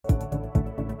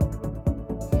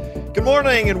Good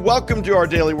morning and welcome to our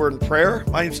daily word and prayer.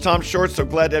 My name is Tom Short, so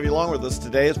glad to have you along with us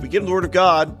today as we get into the Word of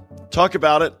God, talk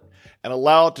about it, and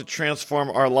allow it to transform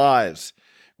our lives.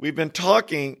 We've been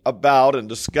talking about and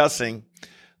discussing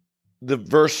the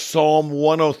verse Psalm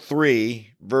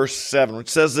 103, verse 7, which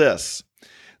says this,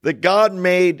 that God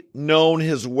made known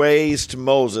his ways to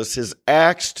Moses, his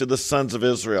acts to the sons of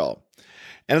Israel.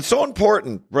 And it's so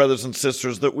important, brothers and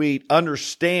sisters, that we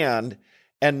understand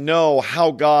and know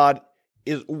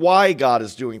why God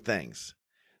is doing things.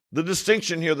 The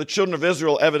distinction here, the children of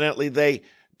Israel, evidently, they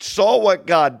saw what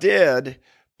God did,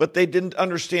 but they didn't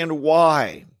understand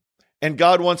why. And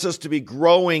God wants us to be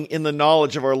growing in the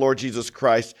knowledge of our Lord Jesus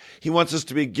Christ. He wants us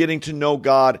to be getting to know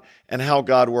God and how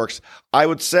God works. I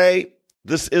would say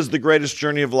this is the greatest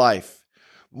journey of life.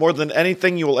 More than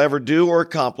anything you will ever do or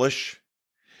accomplish,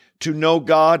 to know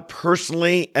God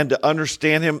personally and to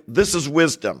understand him, this is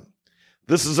wisdom.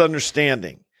 This is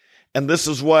understanding. And this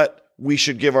is what we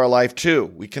should give our life to.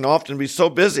 We can often be so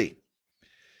busy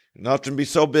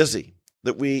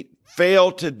that we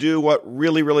fail to do what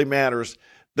really, really matters,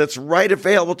 that's right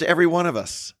available to every one of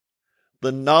us.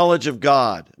 The knowledge of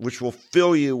God, which will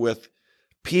fill you with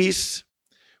peace,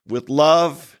 with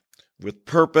love, with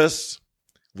purpose,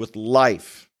 with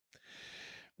life.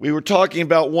 We were talking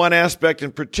about one aspect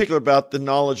in particular about the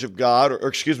knowledge of God,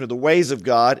 the ways of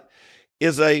God,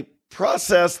 is a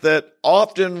process that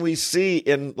often we see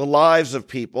in the lives of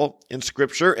people in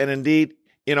Scripture and indeed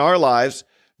in our lives: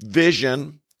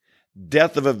 vision,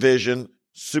 death of a vision,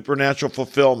 supernatural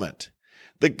fulfillment.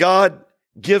 That God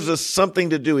gives us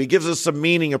something to do. He gives us a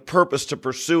meaning, a purpose to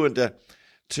pursue and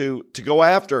to go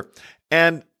after.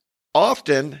 And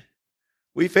often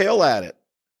we fail at it.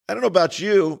 I don't know about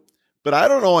you, but I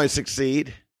don't always succeed.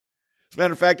 As a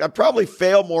matter of fact, I probably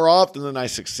fail more often than I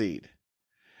succeed.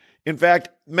 In fact,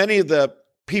 many of the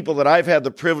people that I've had the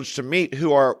privilege to meet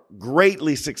who are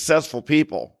greatly successful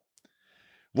people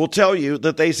will tell you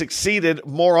that they failed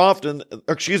more often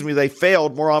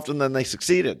than they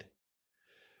succeeded.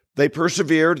 They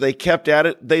persevered, they kept at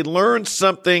it, they learned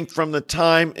something from the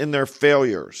time in their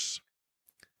failures.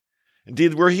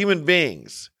 Indeed, we're human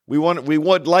beings. We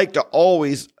would like to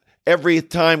always, every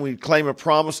time we claim a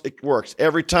promise, it works.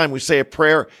 Every time we say a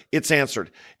prayer, it's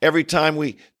answered. Every time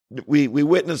we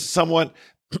witness someone,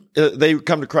 they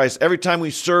come to Christ. Every time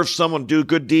we serve someone, do a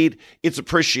good deed, it's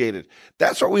appreciated.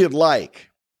 That's what we would like.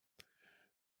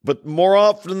 But more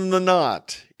often than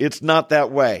not, it's not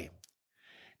that way.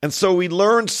 And so we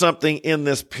learned something in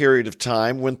this period of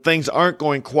time when things aren't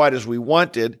going quite as we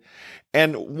wanted.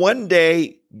 And one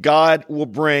day, God will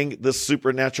bring this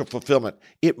supernatural fulfillment.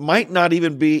 It might not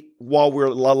even be while we're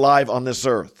alive on this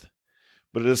earth,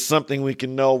 but it is something we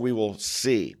can know we will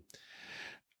see.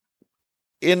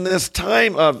 In this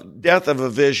time of death of a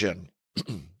vision,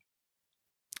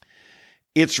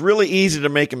 it's really easy to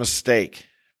make a mistake,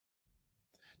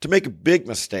 to make a big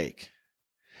mistake.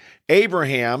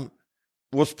 Abraham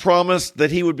was promised that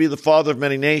he would be the father of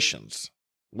many nations.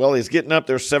 Well, he's getting up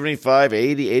there 75,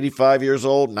 80, 85 years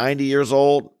old, 90 years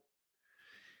old.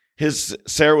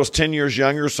 Sarah was 10 years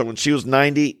younger, so when he was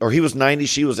 90,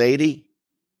 she was 80.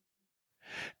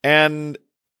 And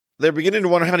they're beginning to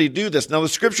wonder, how do you do this? Now, the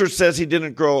scripture says he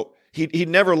didn't grow, he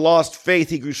never lost faith.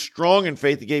 He grew strong in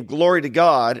faith. He gave glory to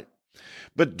God.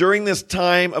 But during this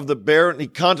time of he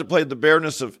contemplated the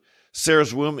barrenness of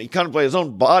Sarah's womb. He contemplated his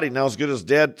own body, now as good as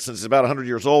dead since he's about 100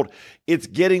 years old. It's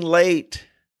getting late,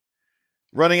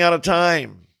 running out of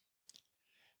time.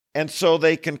 And so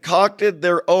they concocted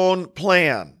their own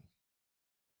plan.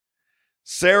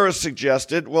 Sarah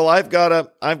suggested, well, I've got a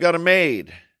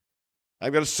maid.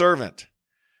 I've got a servant.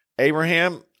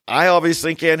 Abraham, I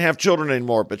obviously can't have children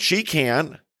anymore, but she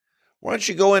can. Why don't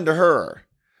you go into her?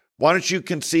 Why don't you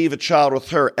conceive a child with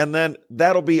her? And then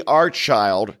that'll be our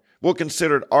child. We'll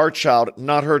consider it our child,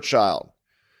 not her child.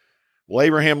 Well,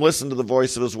 Abraham listened to the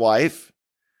voice of his wife,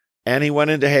 and he went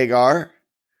into Hagar,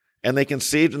 and they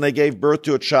conceived, and they gave birth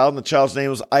to a child, and the child's name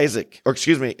was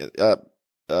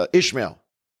Ishmael.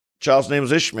 Child's name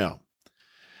was Ishmael.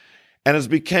 And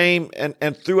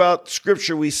and throughout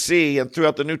Scripture we see, and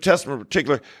throughout the New Testament in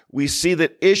particular, we see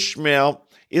that Ishmael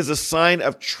is a sign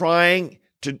of trying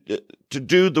to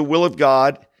do the will of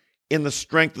God in the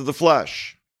strength of the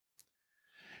flesh.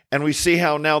 And we see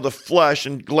how now the flesh,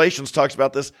 and Galatians talks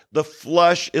about this, the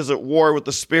flesh is at war with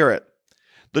the Spirit.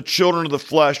 The children of the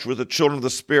flesh with the children of the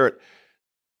Spirit.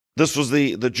 This was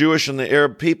the Jewish and the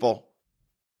Arab people,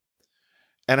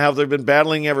 and how they've been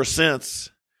battling ever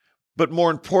since. But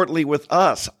more importantly, with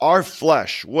us, our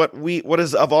flesh, what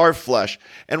is of our flesh,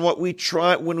 and what we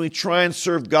try when we try and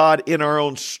serve God in our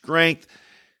own strength,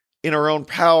 in our own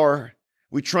power,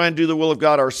 We try and do the will of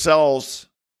God ourselves.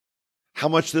 How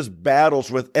much this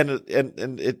battles with, and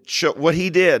it showed what he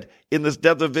did in this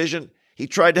depth of vision. He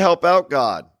tried to help out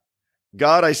God.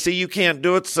 God, I see you can't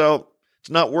do it, so it's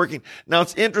not working. Now,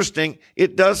 it's interesting.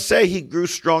 It does say he grew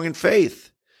strong in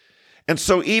faith. And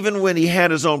so even when he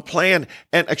had his own plan,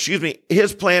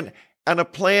 his plan, and a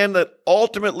plan that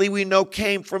ultimately we know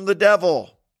came from the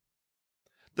devil.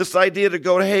 This idea to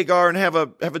go to Hagar and have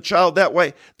a child that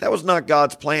way, that was not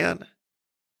God's plan.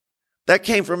 That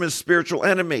came from his spiritual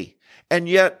enemy. And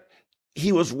yet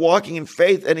he was walking in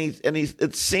faith, and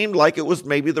it seemed like it was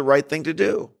maybe the right thing to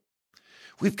do.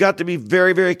 We've got to be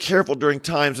very, very careful during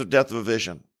times of depth of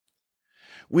vision.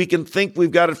 We can think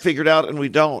we've got it figured out, and we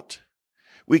don't.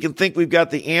 We can think we've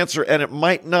got the answer, and it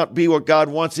might not be what God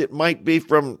wants. It might be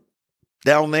from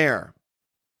down there.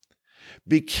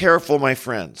 Be careful, my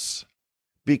friends.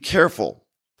 Be careful.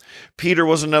 Peter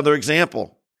was another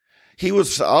example.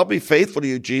 I'll be faithful to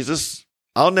you, Jesus.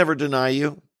 I'll never deny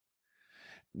you.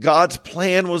 God's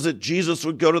plan was that Jesus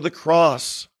would go to the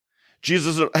cross.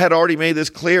 Jesus had already made this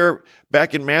clear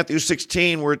back in Matthew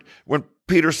 16, where when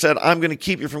Peter said, I'm going to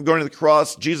keep you from going to the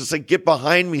cross, Jesus said, get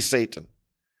behind me, Satan.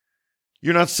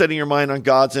 You're not setting your mind on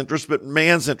God's interest, but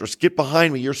man's interest. Get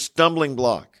behind me. You're a stumbling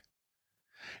block.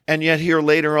 And yet here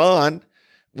later on,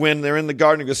 when they're in the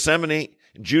Garden of Gethsemane,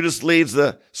 Judas leads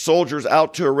the soldiers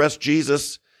out to arrest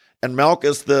Jesus, and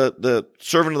Malchus, the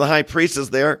servant of the high priest,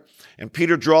 is there, and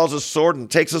Peter draws his sword and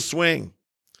takes a swing.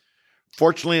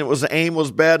 Fortunately, the aim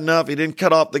was bad enough. He didn't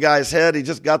cut off the guy's head. He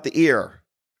just got the ear.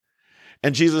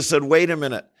 And Jesus said, wait a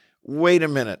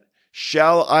minute.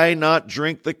 Shall I not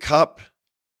drink the cup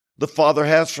the Father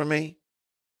has for me?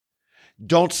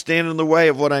 Don't stand in the way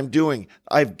of what I'm doing.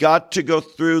 I've got to go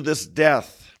through this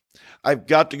death. I've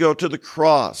got to go to the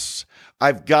cross.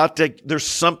 There's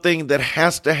something that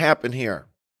has to happen here.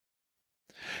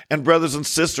 And brothers and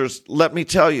sisters, let me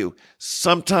tell you,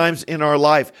 sometimes in our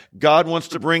life, God wants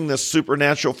to bring this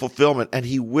supernatural fulfillment, and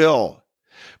he will.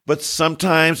 But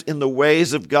sometimes in the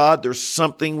ways of God, there's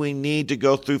something we need to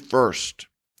go through first.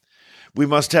 We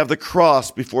must have the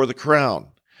cross before the crown.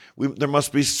 There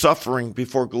must be suffering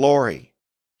before glory.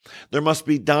 There must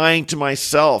be dying to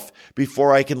myself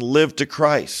before I can live to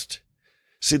Christ.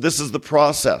 See, this is the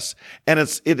process. And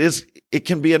it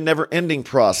can be a never-ending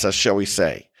process, shall we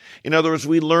say. In other words,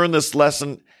 we learn this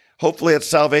lesson, hopefully at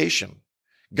salvation.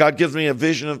 God gives me a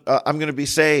vision of, I'm going to be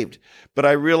saved, but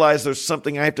I realize there's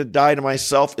something I have to die to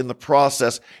myself in the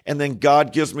process, and then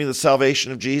God gives me the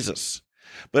salvation of Jesus.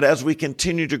 But as we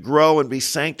continue to grow and be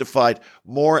sanctified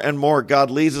more and more,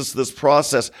 God leads us to this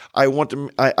process.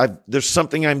 There's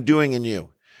something I'm doing in you.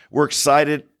 We're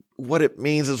excited. What it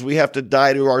means is we have to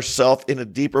die to ourselves in a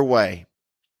deeper way.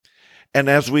 And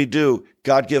as we do,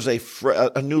 God gives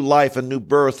a new life, a new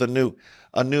birth, a new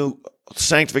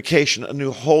sanctification, a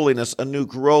new holiness, a new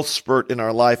growth spurt in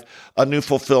our life, a new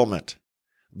fulfillment.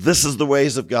 This is the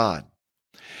ways of God.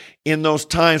 In those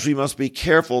times, we must be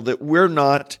careful that we're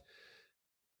not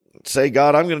say,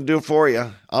 God, I'm going to do it for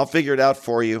you. I'll figure it out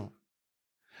for you.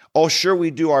 Oh, sure,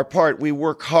 we do our part. We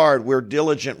work hard. We're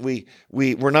diligent.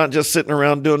 We're not just sitting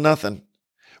around doing nothing.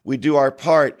 We do our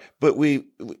part, but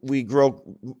we grow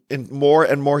in more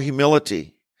and more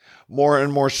humility, more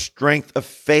and more strength of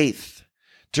faith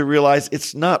to realize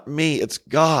it's not me, it's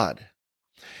God.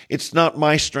 It's not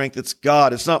my strength, it's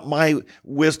God. It's not my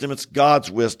wisdom, it's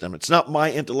God's wisdom. It's not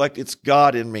my intellect, it's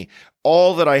God in me.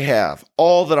 All that I have,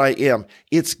 all that I am,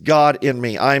 it's God in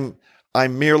me. I'm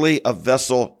merely a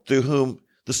vessel through whom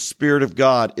the Spirit of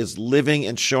God is living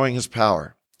and showing his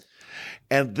power.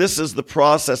 And this is the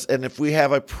process. And if we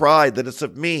have a pride that it's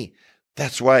of me,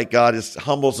 that's why God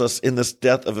humbles us in this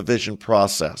death of a vision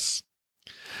process.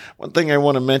 One thing I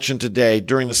want to mention today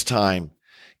during this time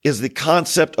is the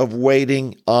concept of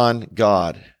waiting on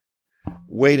God.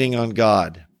 Waiting on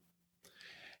God.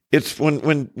 It's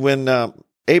when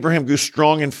Abraham grew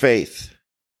strong in faith,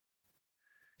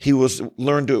 he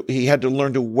had to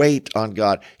learn to wait on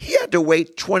God. He had to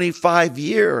wait 25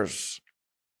 years.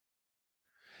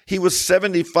 He was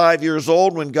 75 years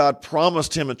old when God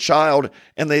promised him a child,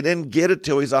 and they didn't get it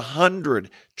till he's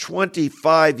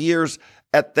 125 years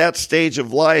at that stage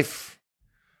of life.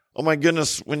 Oh my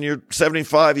goodness, when you're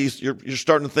 75, you're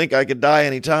starting to think I could die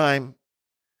anytime.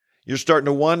 You're starting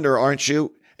to wonder, aren't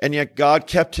you? And yet God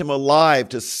kept him alive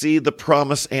to see the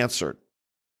promise answered.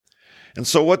 And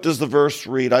so what does the verse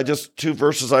read? Two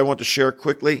verses I want to share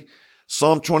quickly.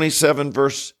 Psalm 27,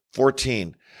 verse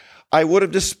 14. I would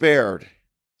have despaired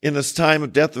in this time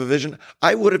of death of a vision.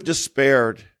 I would have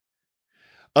despaired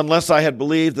unless I had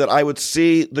believed that I would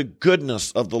see the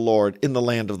goodness of the Lord in the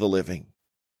land of the living.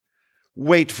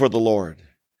 Wait for the Lord.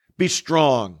 Be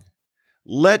strong.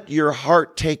 Let your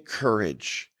heart take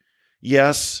courage.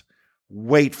 Yes,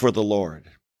 wait for the Lord.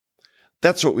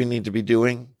 That's what we need to be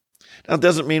doing. Now, it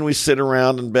doesn't mean we sit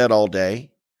around in bed all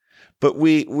day, but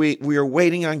we are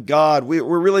waiting on God.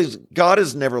 God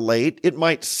is never late. It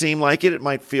might seem like it. It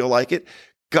might feel like it.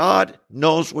 God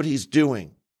knows what he's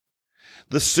doing.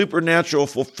 The supernatural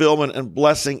fulfillment and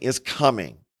blessing is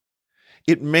coming.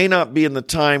 It may not be in the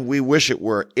time we wish it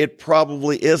were. It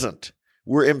probably isn't.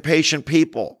 We're impatient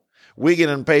people. We get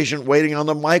impatient waiting on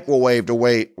the microwave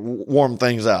to warm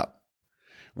things up.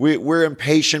 We're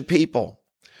impatient people,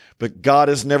 but God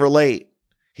is never late.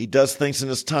 He does things in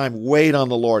his time. Wait on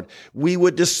the Lord. We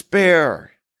would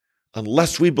despair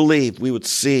unless we believed we would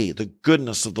see the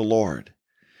goodness of the Lord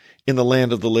in the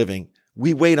land of the living.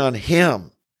 We wait on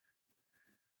him.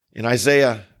 In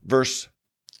Isaiah verse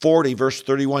 40, verse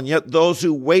 31, yet those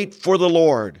who wait for the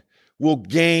Lord will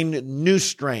gain new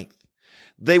strength.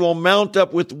 They will mount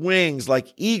up with wings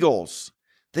like eagles.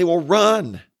 They will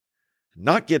run,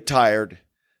 not get tired.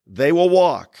 They will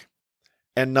walk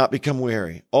and not become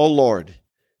weary. Oh Lord,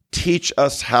 teach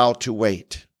us how to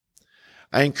wait.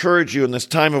 I encourage you in this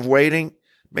time of waiting,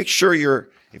 make sure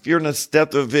if you're in a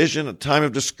depth of vision, a time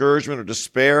of discouragement or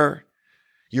despair,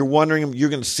 you're wondering you're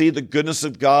going to see the goodness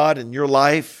of God in your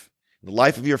life, the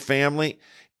life of your family,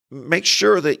 make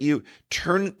sure that you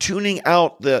tuning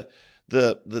out the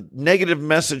negative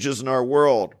messages in our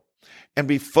world and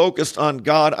be focused on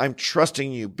God. I'm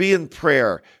trusting you. Be in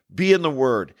prayer. Be in the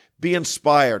word. Be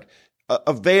inspired.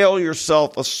 Avail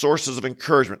yourself of sources of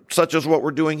encouragement, such as what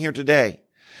we're doing here today.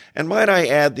 And might I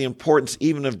add the importance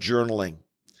even of journaling.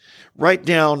 Write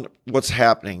down what's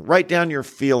happening. Write down your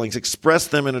feelings. Express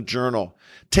them in a journal.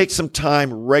 Take some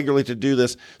time regularly to do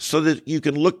this so that you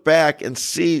can look back and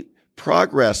see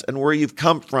progress and where you've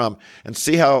come from and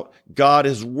see how God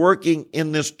is working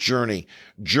in this journey.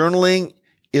 Journaling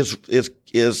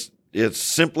is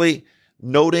simply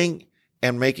noting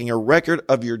and making a record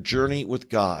of your journey with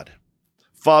God.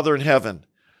 Father in heaven,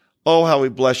 oh, how we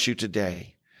bless you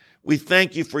today. We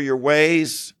thank you for your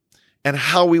ways and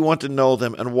how we want to know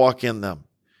them and walk in them.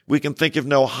 We can think of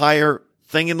no higher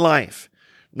thing in life,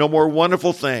 no more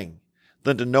wonderful thing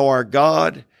than to know our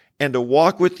God and to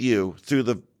walk with you through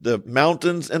the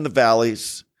mountains and the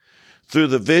valleys, through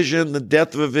the vision, the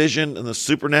depth of a vision, and the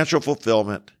supernatural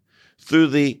fulfillment, through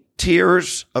the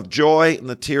tears of joy and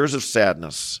the tears of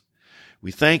sadness.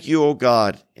 We thank you, O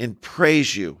God, and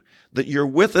praise you that you're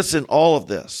with us in all of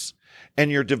this,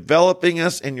 and you're developing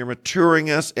us, and you're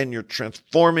maturing us, and you're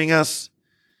transforming us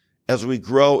as we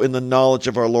grow in the knowledge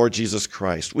of our Lord Jesus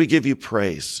Christ. We give you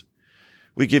praise.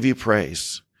 We give you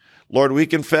praise. Lord, we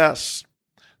confess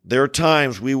there are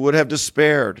times we would have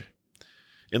despaired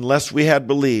unless we had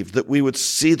believed that we would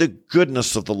see the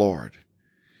goodness of the Lord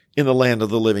in the land of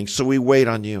the living. So we wait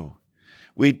on you.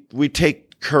 We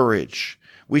take courage.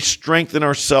 We strengthen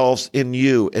ourselves in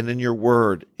you and in your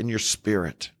word, in your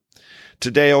spirit.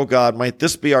 Today, O God, might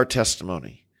this be our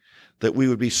testimony, that we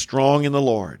would be strong in the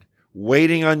Lord,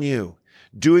 waiting on you,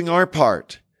 doing our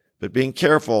part, but being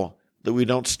careful that we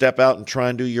don't step out and try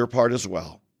and do your part as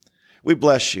well. We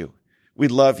bless you. We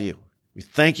love you. We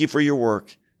thank you for your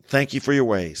work. Thank you for your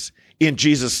ways. In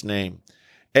Jesus' name,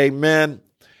 amen,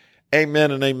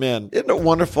 amen, and amen. Isn't it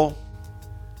wonderful?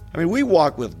 I mean, we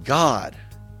walk with God.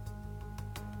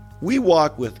 We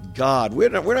walk with God. We're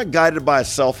not guided by a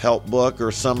self-help book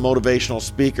or some motivational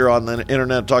speaker on the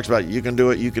internet that talks about you can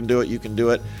do it, you can do it, you can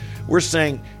do it. We're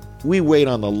saying we wait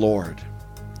on the Lord.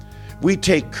 We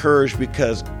take courage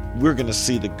because we're going to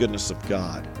see the goodness of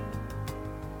God.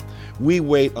 We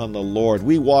wait on the Lord.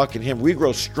 We walk in him. We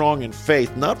grow strong in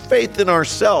faith, not faith in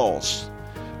ourselves,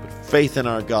 but faith in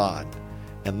our God.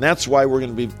 And that's why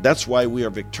that's why we are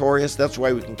victorious. That's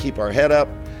why we can keep our head up.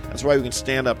 That's why we can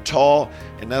stand up tall.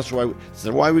 And that's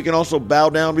why we can also bow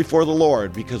down before the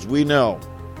Lord, because we know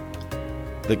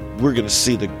that we're going to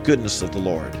see the goodness of the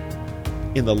Lord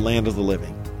in the land of the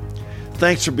living.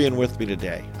 Thanks for being with me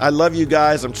today. I love you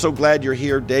guys. I'm so glad you're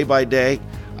here day by day.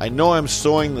 I know I'm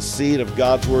sowing the seed of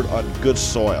God's word on good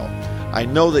soil. I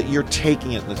know that you're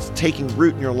taking it and it's taking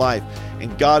root in your life.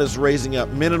 And God is raising up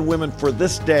men and women for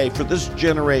this day, for this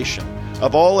generation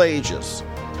of all ages,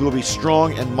 who will be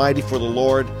strong and mighty for the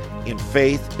Lord in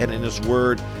faith and in his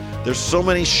word. There's so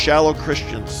many shallow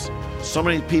Christians, so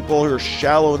many people who are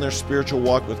shallow in their spiritual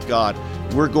walk with God.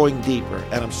 We're going deeper,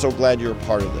 and I'm so glad you're a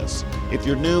part of this. If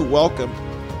you're new, welcome.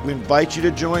 We invite you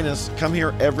to join us. Come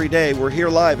here every day. We're here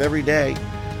live every day.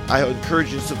 I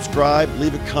encourage you to subscribe,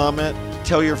 leave a comment,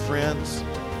 tell your friends,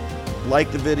 like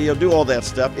the video, do all that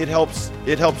stuff. It helps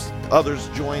others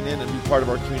join in and be part of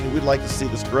our community. We'd like to see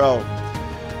this grow.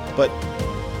 But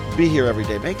be here every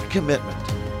day. Make a commitment.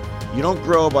 You don't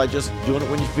grow by just doing it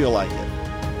when you feel like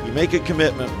it. You make a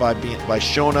commitment by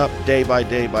showing up day by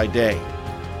day by day.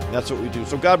 And that's what we do.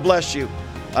 So God bless you.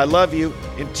 I love you.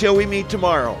 Until we meet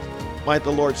tomorrow, might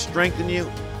the Lord strengthen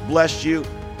you, bless you,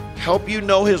 help you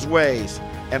know his ways.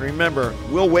 And remember,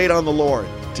 we'll wait on the Lord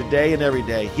today and every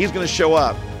day. He's going to show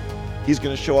up. He's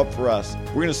going to show up for us.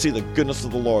 We're going to see the goodness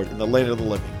of the Lord in the land of the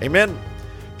living. Amen.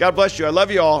 God bless you. I love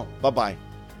you all. Bye-bye.